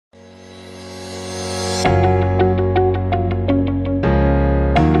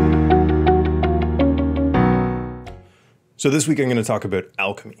So this week I'm going to talk about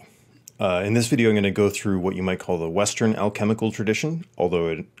alchemy. In this video I'm going to go through what you might call the Western alchemical tradition, although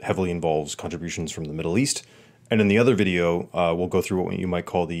it heavily involves contributions from the Middle East. And in the other video, we'll go through what you might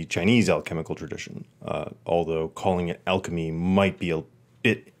call the Chinese alchemical tradition, although calling it alchemy might be a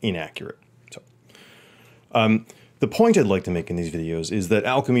bit inaccurate. So, the point I'd like to make in these videos is that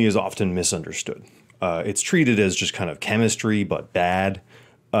alchemy is often misunderstood. It's treated as just kind of chemistry, but bad.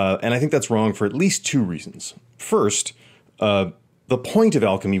 And I think that's wrong for at least two reasons. First, the point of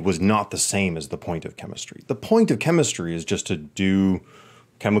alchemy was not the same as the point of chemistry. The point of chemistry is just to do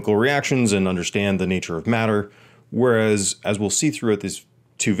chemical reactions and understand the nature of matter, whereas, as we'll see throughout these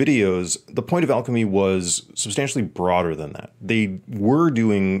two videos, the point of alchemy was substantially broader than that. They were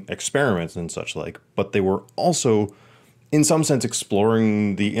doing experiments and such like, but they were also, in some sense,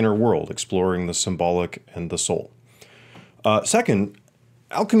 exploring the inner world, exploring the symbolic and the soul. Second,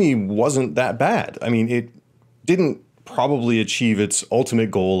 alchemy wasn't that bad. I mean, it didn't probably achieve its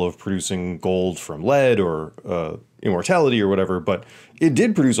ultimate goal of producing gold from lead or immortality or whatever, but it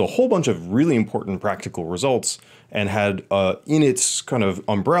did produce a whole bunch of really important practical results and had in its kind of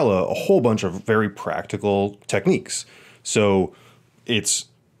umbrella a whole bunch of very practical techniques. So it's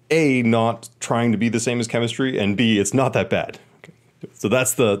A, not trying to be the same as chemistry, and B, it's not that bad. Okay. So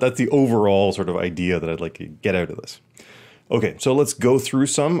that's the overall sort of idea that I'd like to get out of this. Okay, so let's go through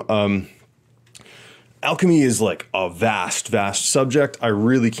some. Alchemy is like a vast, vast subject. I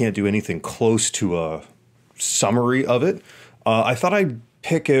really can't do anything close to a summary of it. I thought I'd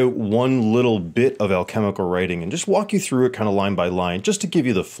pick out one little bit of alchemical writing and just walk you through it kind of line by line, just to give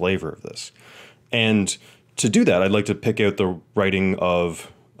you the flavor of this. And to do that, I'd like to pick out the writing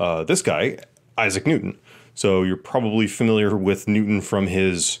of this guy, Isaac Newton. So you're probably familiar with Newton from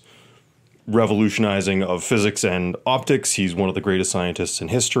his revolutionizing of physics and optics. He's one of the greatest scientists in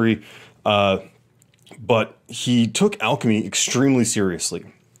history. But he took alchemy extremely seriously.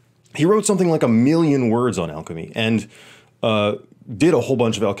 He wrote something like 1 million words on alchemy and did a whole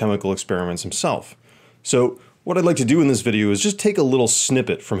bunch of alchemical experiments himself. So what I'd like to do in this video is just take a little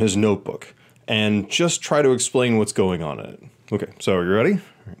snippet from his notebook and just try to explain what's going on in it. Okay, so are you ready? All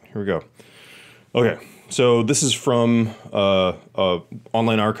right, here we go. Okay, so this is from an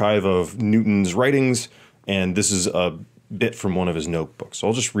online archive of Newton's writings, and this is a bit from one of his notebooks. So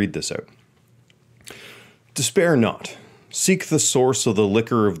I'll just read this out. Despair not. Seek the source of the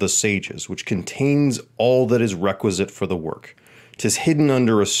liquor of the sages, which contains all that is requisite for the work. 'Tis hidden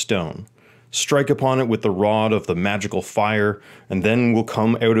under a stone. Strike upon it with the rod of the magical fire, and then will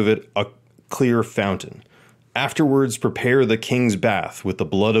come out of it a clear fountain. Afterwards prepare the king's bath with the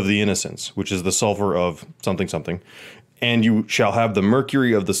blood of the innocents, which is the sulfur of something something, and you shall have the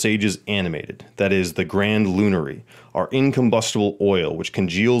mercury of the sages animated, that is, the grand lunary, our incombustible oil, which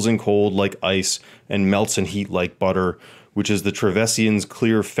congeals in cold like ice and melts in heat like butter, which is the Trevesian's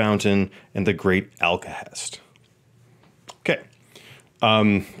clear fountain and the great alkahest. Okay.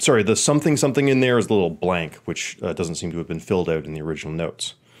 Sorry, the something something in there is a little blank, which doesn't seem to have been filled out in the original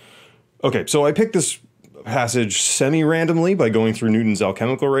notes. Okay, so I picked this passage semi-randomly by going through Newton's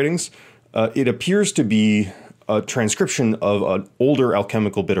alchemical writings. It appears to be a transcription of an older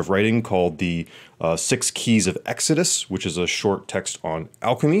alchemical bit of writing called the 6 Keys of Exodus, which is a short text on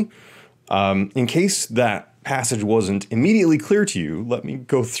alchemy. In case that passage wasn't immediately clear to you, let me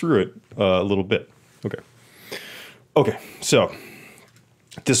go through it a little bit. Okay, so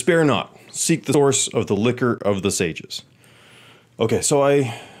despair not, seek the source of the liquor of the sages. Okay, so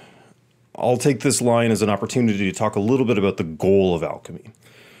I'll take this line as an opportunity to talk a little bit about the goal of alchemy.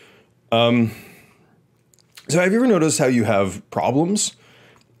 So have you ever noticed how you have problems?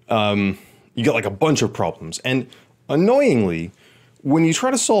 You got like a bunch of problems, and annoyingly, when you try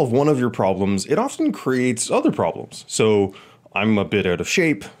to solve one of your problems, it often creates other problems. So I'm a bit out of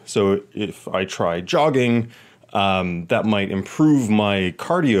shape, so if I try jogging, that might improve my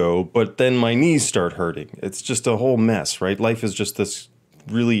cardio, but then my knees start hurting. It's just a whole mess, right? Life is just this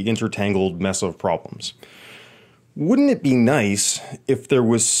really intertangled mess of problems. Wouldn't it be nice if there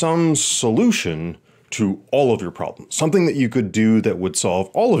was some solution to all of your problems? Something that you could do that would solve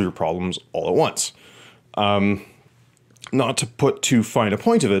all of your problems all at once. Not to put too fine a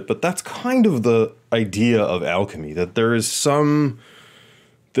point of it, but that's kind of the idea of alchemy, that there is some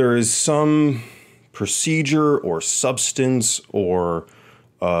procedure or substance or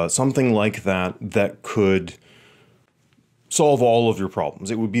something like that that could solve all of your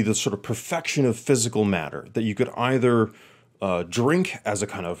problems. It would be the sort of perfection of physical matter that you could either drink as a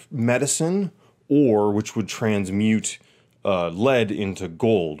kind of medicine, or which would transmute lead into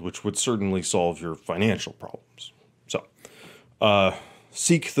gold, which would certainly solve your financial problems. So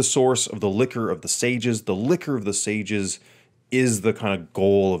seek the source of the liquor of the sages. The liquor of the sages is the kind of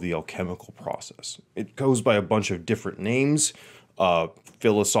goal of the alchemical process. It goes by a bunch of different names.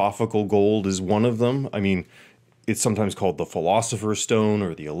 Philosophical gold is one of them. I mean, it's sometimes called the philosopher's stone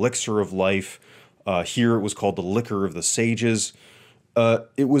or the elixir of life. Here it was called the liquor of the sages.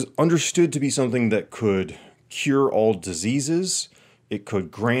 It was understood to be something that could cure all diseases. It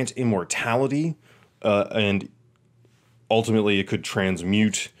could grant immortality, and ultimately it could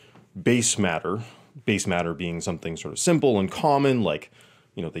transmute base matter being something sort of simple and common, like,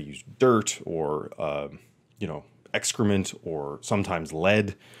 you know, they use dirt or, you know, excrement or sometimes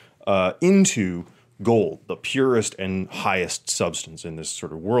lead, into gold, the purest and highest substance in this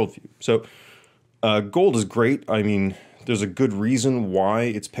sort of worldview. So gold is great. I mean, there's a good reason why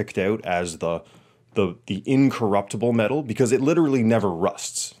it's picked out as the incorruptible metal, because it literally never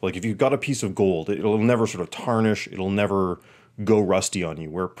rusts. Like, if you've got a piece of gold, it'll never sort of tarnish, it'll never go rusty on you,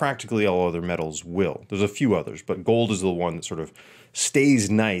 where practically all other metals will. There's a few others, but gold is the one that sort of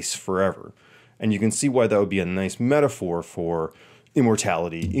stays nice forever. And you can see why that would be a nice metaphor for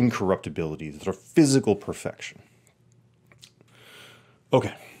immortality, incorruptibility, the sort of physical perfection.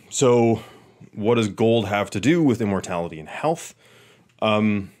 Okay, so what does gold have to do with immortality and health?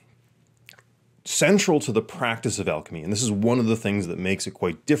 Central to the practice of alchemy, and this is one of the things that makes it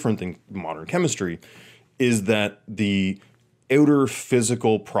quite different than modern chemistry, is that the outer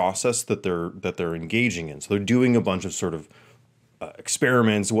physical process that they're engaging in. So they're doing a bunch of sort of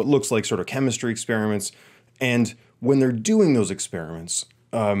experiments, what looks like sort of chemistry experiments, and when they're doing those experiments,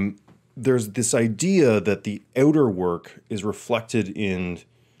 there's this idea that the outer work is reflected in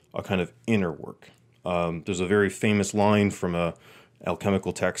a kind of inner work. There's a very famous line from a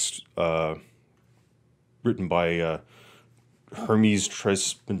alchemical text written by Hermes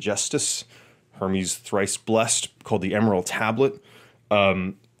Trismegistus, Hermes thrice blessed, called the Emerald Tablet,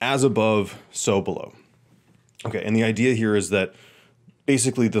 as above, so below. Okay, and the idea here is that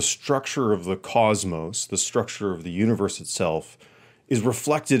basically the structure of the cosmos, the structure of the universe itself, is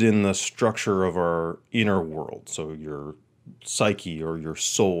reflected in the structure of our inner world. So your psyche or your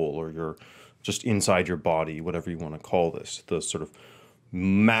soul or your just inside your body, whatever you want to call this, the sort of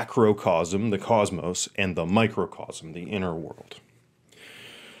macrocosm, the cosmos, and the microcosm, the inner world.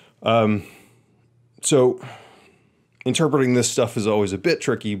 So interpreting this stuff is always a bit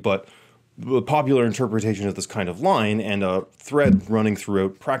tricky, but the popular interpretation of this kind of line, and a thread running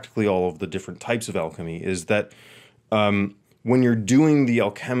throughout practically all of the different types of alchemy, is that when you're doing the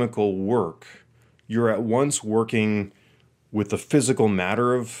alchemical work, you're at once working with the physical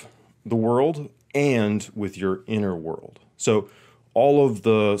matter of the world and with your inner world. So all of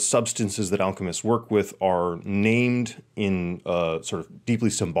the substances that alchemists work with are named in sort of deeply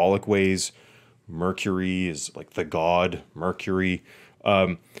symbolic ways. Mercury is like the god Mercury.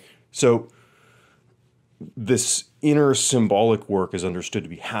 So this inner symbolic work is understood to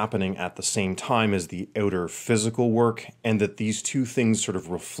be happening at the same time as the outer physical work, and that these two things sort of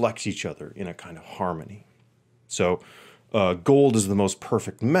reflect each other in a kind of harmony. So gold is the most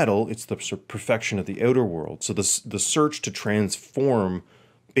perfect metal. It's the perfection of the outer world. So the search to transform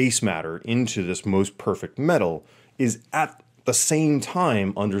base matter into this most perfect metal is at the same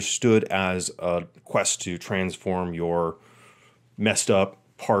time understood as a quest to transform your messed up,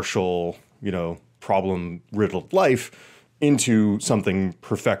 partial, you know, problem-riddled life into something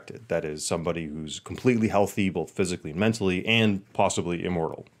perfected. That is, somebody who's completely healthy, both physically and mentally, and possibly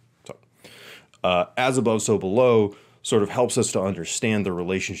immortal. So, as above, so below sort of helps us to understand the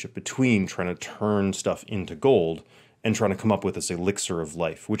relationship between trying to turn stuff into gold and trying to come up with this elixir of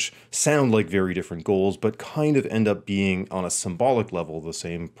life, which sound like very different goals, but kind of end up being, on a symbolic level, the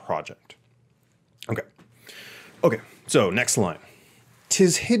same project. Okay, so next line.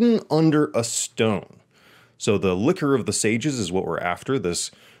 "'Tis hidden under a stone." So the liquor of the sages is what we're after,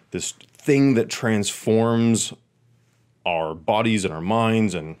 this thing that transforms our bodies and our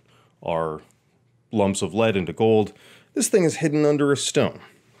minds and our lumps of lead into gold. This thing is hidden under a stone.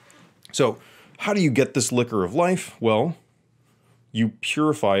 So how do you get this liquor of life? Well, you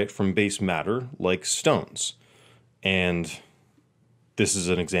purify it from base matter like stones. And this is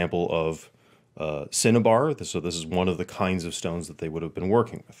an example of cinnabar. So this is one of the kinds of stones that they would have been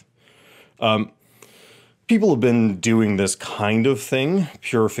working with. People have been doing this kind of thing,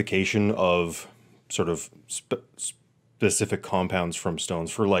 purification of sort of specific compounds from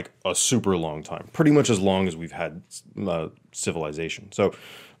stones, for like a super long time, pretty much as long as we've had civilization. So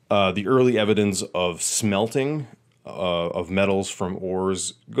the early evidence of smelting of metals from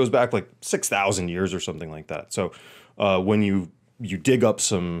ores goes back like 6,000 years or something like that. So when you dig up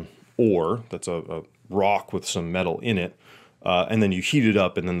some ore, that's a rock with some metal in it, and then you heat it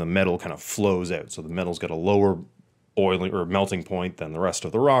up, and then the metal kind of flows out. So the metal's got a lower boiling or melting point than the rest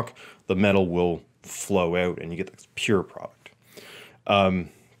of the rock. The metal will flow out, and you get this pure product.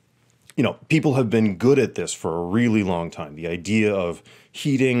 You know, people have been good at this for a really long time. The idea of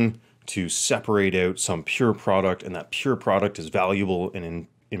heating to separate out some pure product, and that pure product is valuable and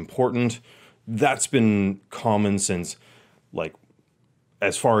important, that's been common since, like,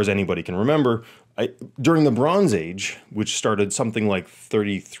 as far as anybody can remember. During the Bronze Age, which started something like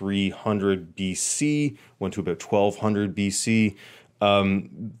 3300 BC, went to about 1200 BC,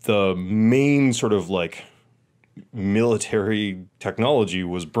 the main sort of like military technology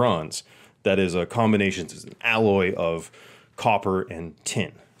was bronze. That is a combination, it's an alloy of copper and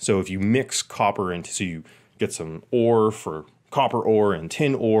tin. So if you mix copper into, so you get some ore for copper ore and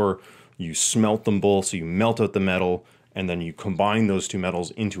tin ore, you smelt them both, so you melt out the metal, and then you combine those two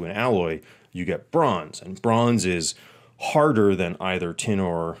metals into an alloy, you get bronze. And bronze is harder than either tin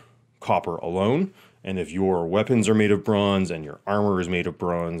or copper alone. And if your weapons are made of bronze, and your armor is made of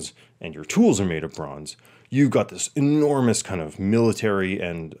bronze, and your tools are made of bronze, you've got this enormous kind of military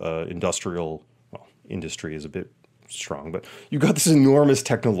and industrial, well, industry is a bit strong, but you've got this enormous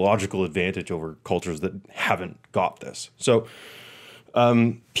technological advantage over cultures that haven't got this. So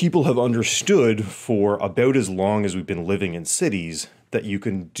people have understood for about as long as we've been living in cities that you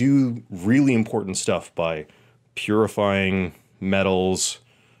can do really important stuff by purifying metals,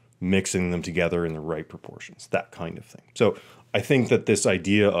 mixing them together in the right proportions, that kind of thing. So I think that this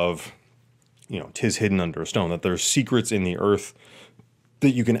idea of, you know, 'tis hidden under a stone, that there's secrets in the earth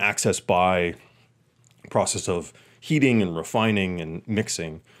that you can access by process of heating and refining and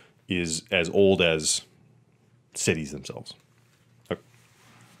mixing is as old as cities themselves.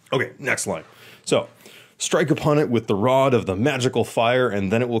 Okay, next line. So, strike upon it with the rod of the magical fire, and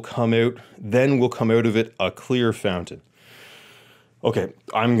then it will come out, then will come out of it a clear fountain. Okay,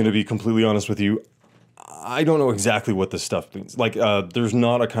 I'm going to be completely honest with you. I don't know exactly what this stuff means. Like, there's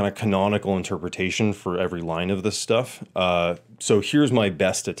not a kind of canonical interpretation for every line of this stuff. So here's my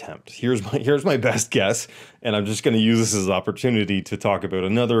best attempt. Here's my best guess, and I'm just going to use this as an opportunity to talk about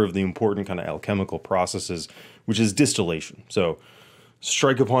another of the important kind of alchemical processes, which is distillation. So,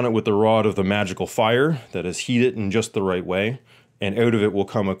 strike upon it with the rod of the magical fire, that is, heat it in just the right way, and out of it will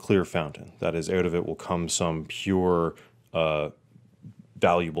come a clear fountain. That is, out of it will come some pure,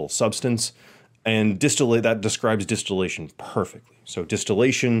 valuable substance. And that describes distillation perfectly. So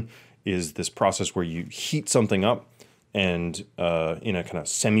distillation is this process where you heat something up and in a kind of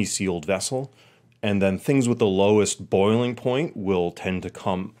semi-sealed vessel, and then things with the lowest boiling point will tend to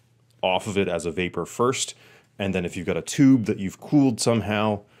come off of it as a vapor first. And then if you've got a tube that you've cooled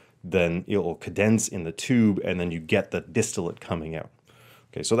somehow, then it will condense in the tube, and then you get the distillate coming out.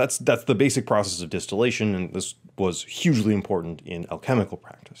 Okay, so that's the basic process of distillation, and this was hugely important in alchemical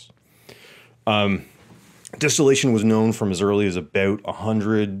practice. Distillation was known from as early as about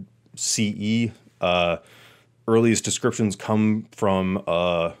 100 CE. Earliest descriptions come from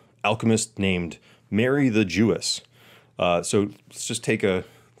an alchemist named Mary the Jewess. So let's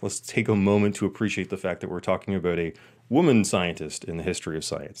take a moment to appreciate the fact that we're talking about a woman scientist in the history of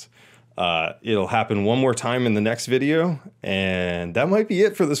science. It'll happen one more time in the next video, and that might be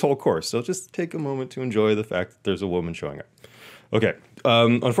it for this whole course. So just take a moment to enjoy the fact that there's a woman showing up. Okay.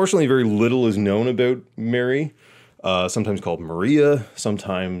 Unfortunately, very little is known about Mary, sometimes called Maria,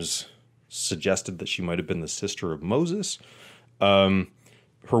 sometimes suggested that she might have been the sister of Moses. Her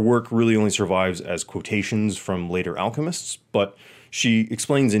work really only survives as quotations from later alchemists, but she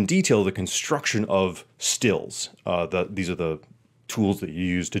explains in detail the construction of stills. These are the tools that you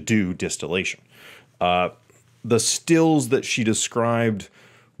use to do distillation. The stills that she described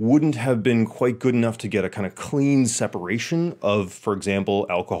wouldn't have been quite good enough to get a kind of clean separation of, for example,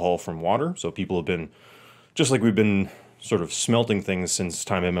 alcohol from water. So people have been, just like we've been sort of smelting things since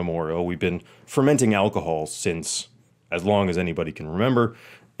time immemorial, we've been fermenting alcohol since as long as anybody can remember.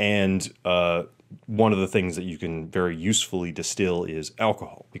 And one of the things that you can very usefully distill is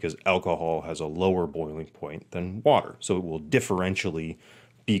alcohol, because alcohol has a lower boiling point than water. So it will differentially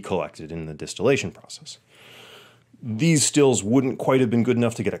be collected in the distillation process. These stills wouldn't quite have been good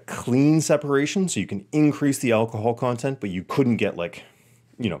enough to get a clean separation, so you can increase the alcohol content, but you couldn't get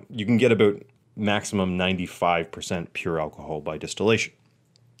you can get about maximum 95% pure alcohol by distillation.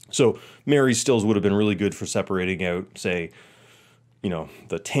 So Mary's stills would have been really good for separating out, say, the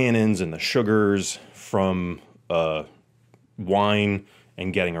tannins and the sugars from wine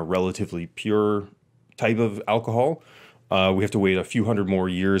and getting a relatively pure type of alcohol. We have to wait a few hundred more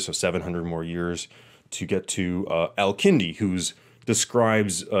years, so 700 more years, to get to Al-Kindi, who's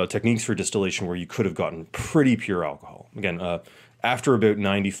describes techniques for distillation where you could have gotten pretty pure alcohol. Again, after about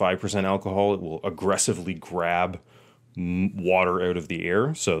 95% alcohol, it will aggressively grab water out of the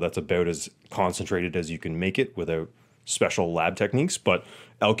air. So that's about as concentrated as you can make it without special lab techniques. But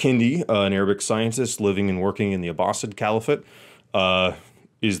Al-Kindi, an Arabic scientist living and working in the Abbasid Caliphate,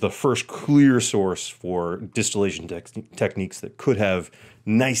 is the first clear source for distillation techniques that could have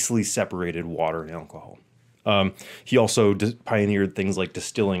nicely separated water and alcohol. He also pioneered things like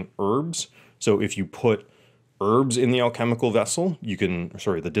distilling herbs. So if you put herbs in the alchemical vessel,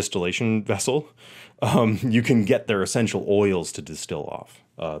 the distillation vessel, you can get their essential oils to distill off.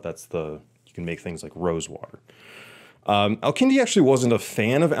 You can make things like rose water. Al-Kindi actually wasn't a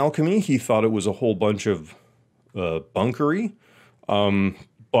fan of alchemy. He thought it was a whole bunch of bunkery. And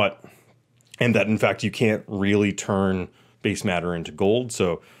that in fact you can't really turn base matter into gold.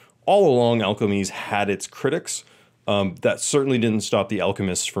 So all along alchemy's had its critics. That certainly didn't stop the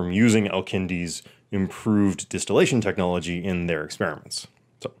alchemists from using Al-Kindi's improved distillation technology in their experiments.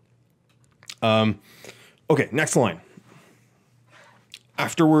 So, okay, next line.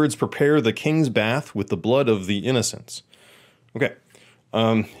 Afterwards, prepare the king's bath with the blood of the innocents. Okay,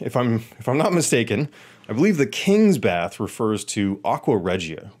 if I'm not mistaken, I believe the king's bath refers to aqua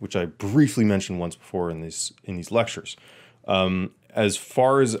regia, which I briefly mentioned once before in these lectures. As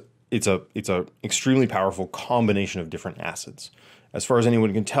far as it's a extremely powerful combination of different acids. As far as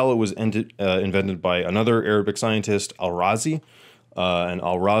anyone can tell, it was invented by another Arabic scientist, Al-Razi, and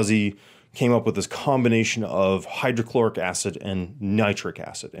Al-Razi came up with this combination of hydrochloric acid and nitric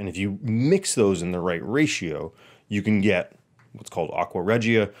acid. And if you mix those in the right ratio, you can get what's called aqua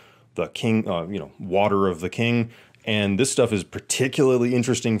regia, the king, water of the king. And this stuff is particularly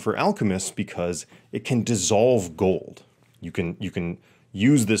interesting for alchemists because it can dissolve gold. You can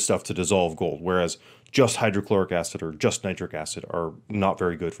use this stuff to dissolve gold, whereas just hydrochloric acid or just nitric acid are not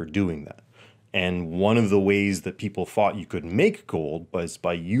very good for doing that. And one of the ways that people thought you could make gold was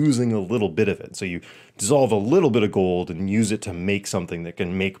by using a little bit of it. So you dissolve a little bit of gold and use it to make something that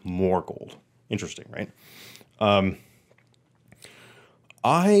can make more gold. Interesting, right?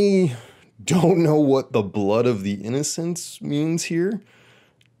 I don't know what the blood of the innocents means here.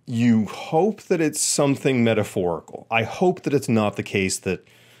 You hope that it's something metaphorical. I hope that it's not the case that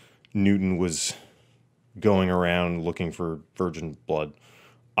Newton was going around looking for virgin blood.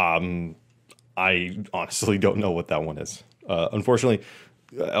 I honestly don't know what that one is. Unfortunately,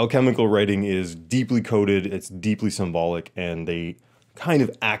 alchemical writing is deeply coded, it's deeply symbolic, and they kind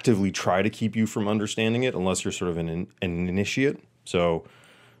of actively try to keep you from understanding it unless you're sort of an initiate. So,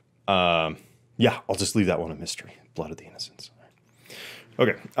 yeah, I'll just leave that one a mystery. Blood of the innocents.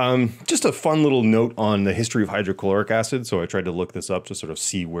 Okay, just a fun little note on the history of hydrochloric acid. So I tried to look this up to sort of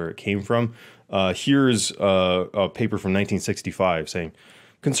see where it came from. Here's a paper from 1965 saying,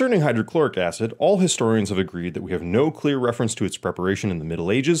 concerning hydrochloric acid, all historians have agreed that we have no clear reference to its preparation in the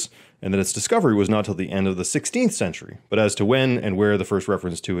Middle Ages, and that its discovery was not till the end of the 16th century. But as to when and where the first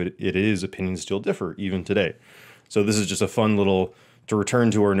reference to it is, opinions still differ, even today. So this is just a fun little, to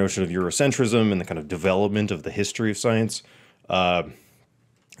return to our notion of Eurocentrism and the kind of development of the history of science.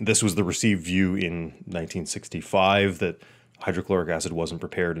 This was the received view in 1965 that hydrochloric acid wasn't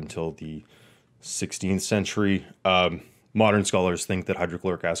prepared until the 16th century. Modern scholars think that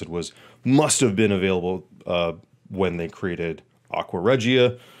hydrochloric acid must have been available when they created aqua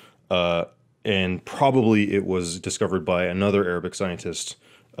regia, and probably it was discovered by another Arabic scientist,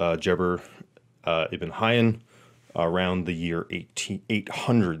 Jabir ibn Hayyan, around the year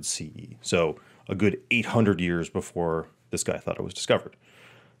 800 CE. So a good 800 years before this guy thought it was discovered.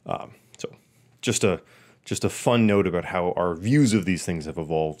 So just a fun note about how our views of these things have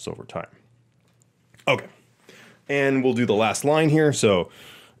evolved over time. Okay. And we'll do the last line here. So,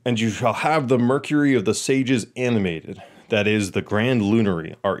 and you shall have the mercury of the sages animated, that is, the grand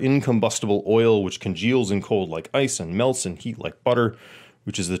lunary, our incombustible oil which congeals in cold like ice and melts in heat like butter,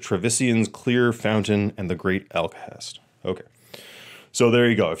 which is the Trevisian's clear fountain and the great Alcahest. Okay, so there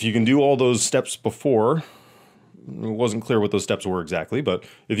you go. If you can do all those steps before, it wasn't clear what those steps were exactly, but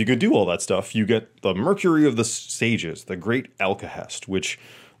if you could do all that stuff, you get the mercury of the sages, the great Alcahest, which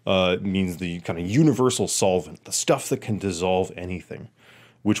means the kind of universal solvent, the stuff that can dissolve anything,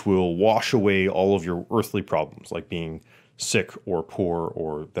 which will wash away all of your earthly problems, like being sick or poor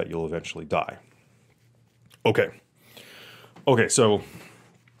or that you'll eventually die. Okay, so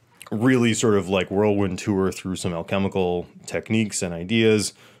really sort of like whirlwind tour through some alchemical techniques and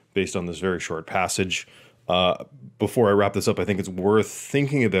ideas based on this very short passage. Before I wrap this up, I think it's worth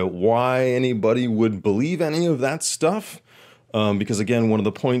thinking about why anybody would believe any of that stuff. Because again, one of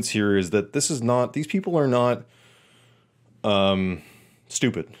the points here is that these people are not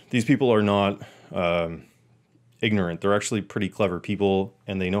stupid. These people are not ignorant. They're actually pretty clever people,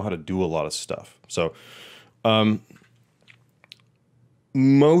 and they know how to do a lot of stuff. So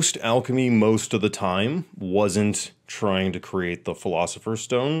most alchemy, most of the time, wasn't trying to create the Philosopher's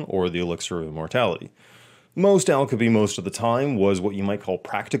Stone or the Elixir of Immortality. Most alchemy, most of the time, was what you might call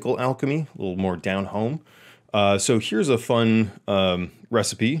practical alchemy, a little more down home. So here's a fun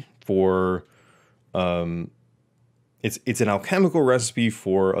recipe for... It's an alchemical recipe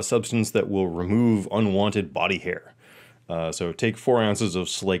for a substance that will remove unwanted body hair. So take 4 ounces of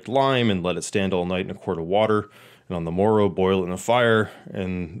slaked lime and let it stand all night in a quart of water. And on the morrow, boil it in a fire,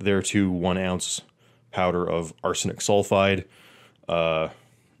 and thereto 1 ounce powder of arsenic sulfide.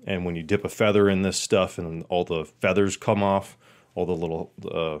 And when you dip a feather in this stuff and all the feathers come off, all the little,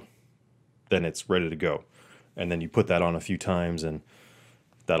 then it's ready to go. And then you put that on a few times, and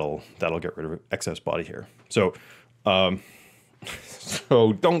that'll get rid of excess body hair. So,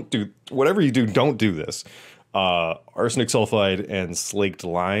 so don't do, whatever you do, don't do this. Arsenic sulfide and slaked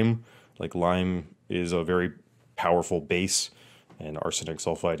lime, like lime is a very powerful base, and arsenic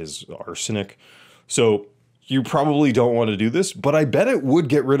sulfide is arsenic. So you probably don't want to do this, but I bet it would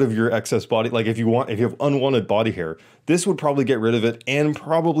get rid of your excess body. Like if you have unwanted body hair, this would probably get rid of it, and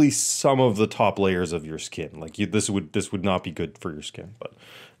probably some of the top layers of your skin. Like this would not be good for your skin, but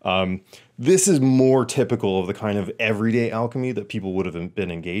this is more typical of the kind of everyday alchemy that people would have been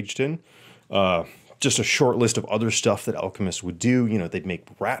engaged in. Just a short list of other stuff that alchemists would do. You know, they'd make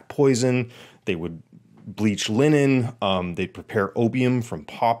rat poison, they would bleach linen, they'd prepare opium from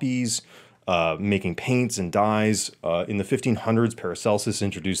poppies, making paints and dyes. In the 1500s, Paracelsus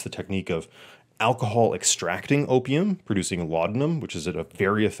introduced the technique of alcohol extracting opium, producing laudanum, which is a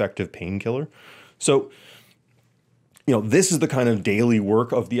very effective painkiller. So, you know, this is the kind of daily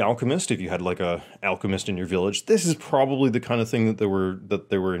work of the alchemist. If you had like a alchemist in your village, this is probably the kind of thing that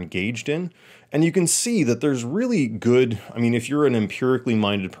they were engaged in. And you can see that there's really good, I mean, if you're an empirically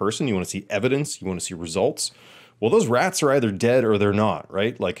minded person, you want to see evidence, you want to see results. Well, those rats are either dead or they're not,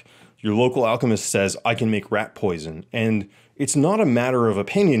 right? Like your local alchemist says, I can make rat poison. And it's not a matter of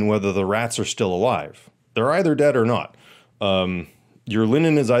opinion whether the rats are still alive. They're either dead or not. Your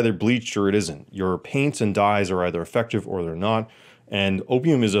linen is either bleached or it isn't. Your paints and dyes are either effective or they're not. And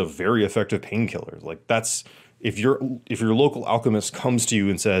opium is a very effective painkiller. Like that's, if your local alchemist comes to you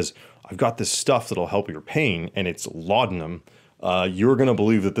and says, I've got this stuff that'll help your pain, and it's laudanum, you're going to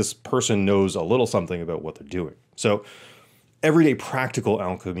believe that this person knows a little something about what they're doing. So everyday practical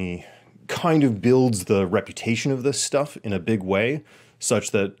alchemy kind of builds the reputation of this stuff in a big way,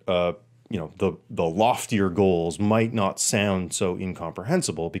 such that you know, the loftier goals might not sound so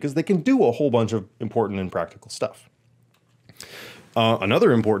incomprehensible because they can do a whole bunch of important and practical stuff.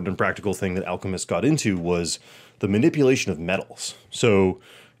 Another important and practical thing that alchemists got into was the manipulation of metals. So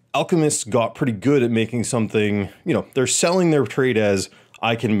alchemists got pretty good at making something, you know, they're selling their trade as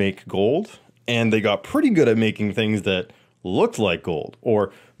I can make gold, and they got pretty good at making things that looked like gold,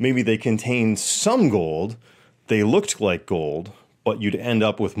 or maybe they contained some gold, they looked like gold, but you'd end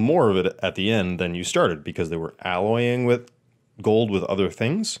up with more of it at the end than you started because they were alloying with gold with other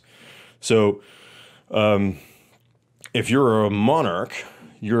things. So if you're a monarch,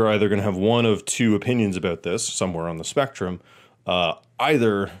 you're either going to have one of two opinions about this somewhere on the spectrum.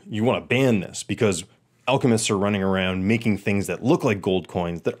 Either you want to ban this because alchemists are running around making things that look like gold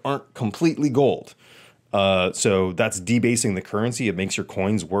coins that aren't completely gold. So that's debasing the currency. It makes your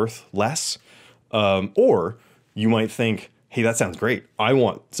coins worth less. Or you might think, hey, that sounds great. I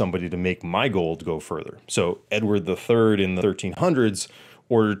want somebody to make my gold go further. So Edward III in the 1300s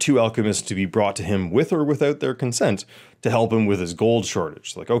ordered 2 alchemists to be brought to him with or without their consent to help him with his gold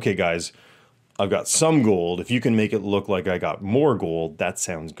shortage. Like, okay, guys, I've got some gold. If you can make it look like I got more gold, that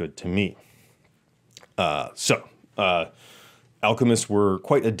sounds good to me. Alchemists were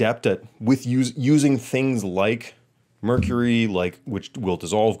quite adept at using things like mercury, which will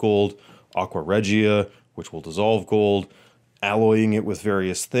dissolve gold, aqua regia, which will dissolve gold, alloying it with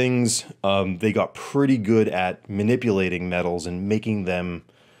various things. They got pretty good at manipulating metals and making them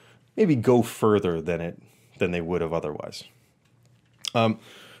maybe go further than they would have otherwise.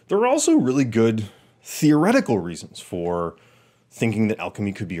 There are also really good theoretical reasons for thinking that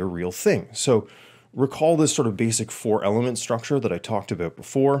alchemy could be a real thing. So recall this sort of basic 4-element structure that I talked about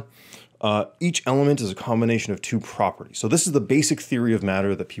before. Each element is a combination of 2 properties. So this is the basic theory of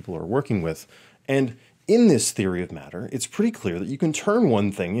matter that people are working with. And in this theory of matter, it's pretty clear that you can turn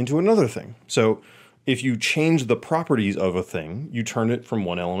one thing into another thing. So if you change the properties of a thing, you turn it from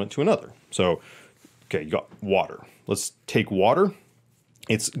one element to another. So, okay, you got water. Let's take water.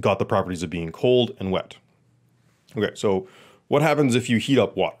 It's got the properties of being cold and wet. Okay, so what happens if you heat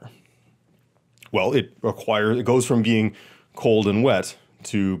up water? Well, it goes from being cold and wet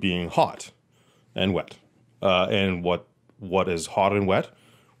to being hot and wet. And what is hot and wet?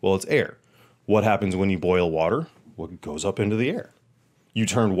 Well, it's air. What happens when you boil water? Well, it goes up into the air. You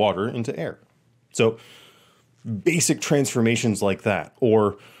turn water into air. So basic transformations like that.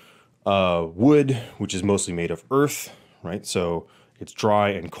 Or wood, which is mostly made of earth, right? So it's dry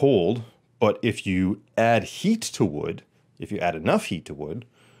and cold. But if you add heat to wood, if you add enough heat to wood,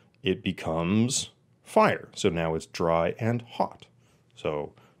 it becomes fire. So now it's dry and hot.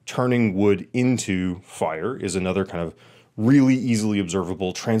 So turning wood into fire is another kind of really easily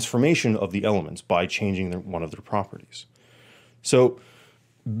observable transformation of the elements by changing one of their properties. So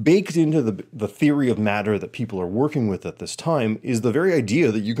baked into the theory of matter that people are working with at this time is the very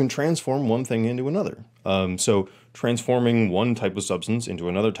idea that you can transform one thing into another. So transforming one type of substance into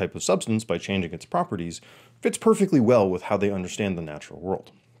another type of substance by changing its properties fits perfectly well with how they understand the natural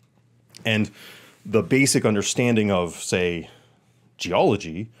world. And the basic understanding of, say,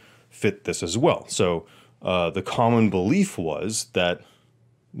 geology fit this as well. So the common belief was that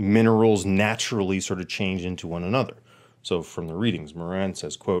minerals naturally sort of change into one another. So from the readings, Moran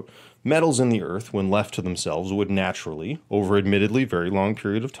says, quote, metals in the earth, when left to themselves, would naturally, over admittedly very long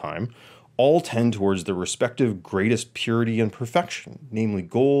period of time, all tend towards their respective greatest purity and perfection, namely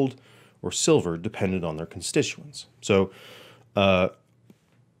gold or silver, dependent on their constituents. So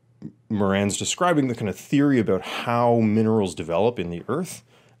Moran's describing the kind of theory about how minerals develop in the earth.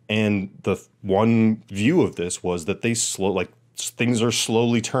 And the one view of this was that things are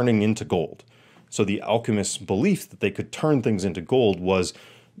slowly turning into gold. So the alchemists' belief that they could turn things into gold was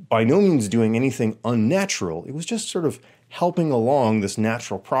by no means doing anything unnatural. It was just sort of helping along this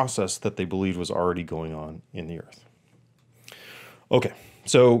natural process that they believed was already going on in the earth. Okay,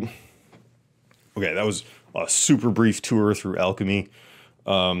 that was a super brief tour through alchemy.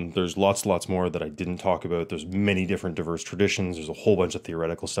 There's lots more that I didn't talk about. There's many different diverse traditions. There's a whole bunch of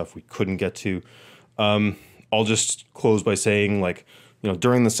theoretical stuff we couldn't get to. I'll just close by saying,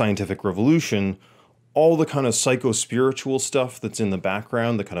 during the scientific revolution, all the kind of psycho-spiritual stuff that's in the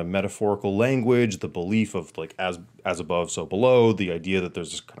background, the kind of metaphorical language, the belief of as above, so below, the idea that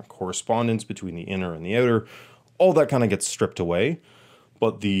there's this kind of correspondence between the inner and the outer, all that kind of gets stripped away.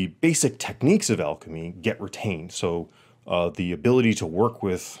 But the basic techniques of alchemy get retained. So the ability to work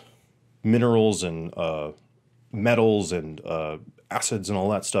with minerals and metals and acids and all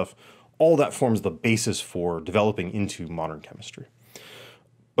that stuff, all that forms the basis for developing into modern chemistry.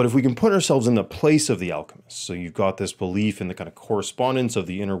 But if we can put ourselves in the place of the alchemists, so you've got this belief in the kind of correspondence of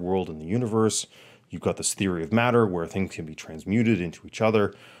the inner world and the universe, you've got this theory of matter where things can be transmuted into each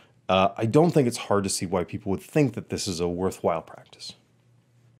other, I don't think it's hard to see why people would think that this is a worthwhile practice.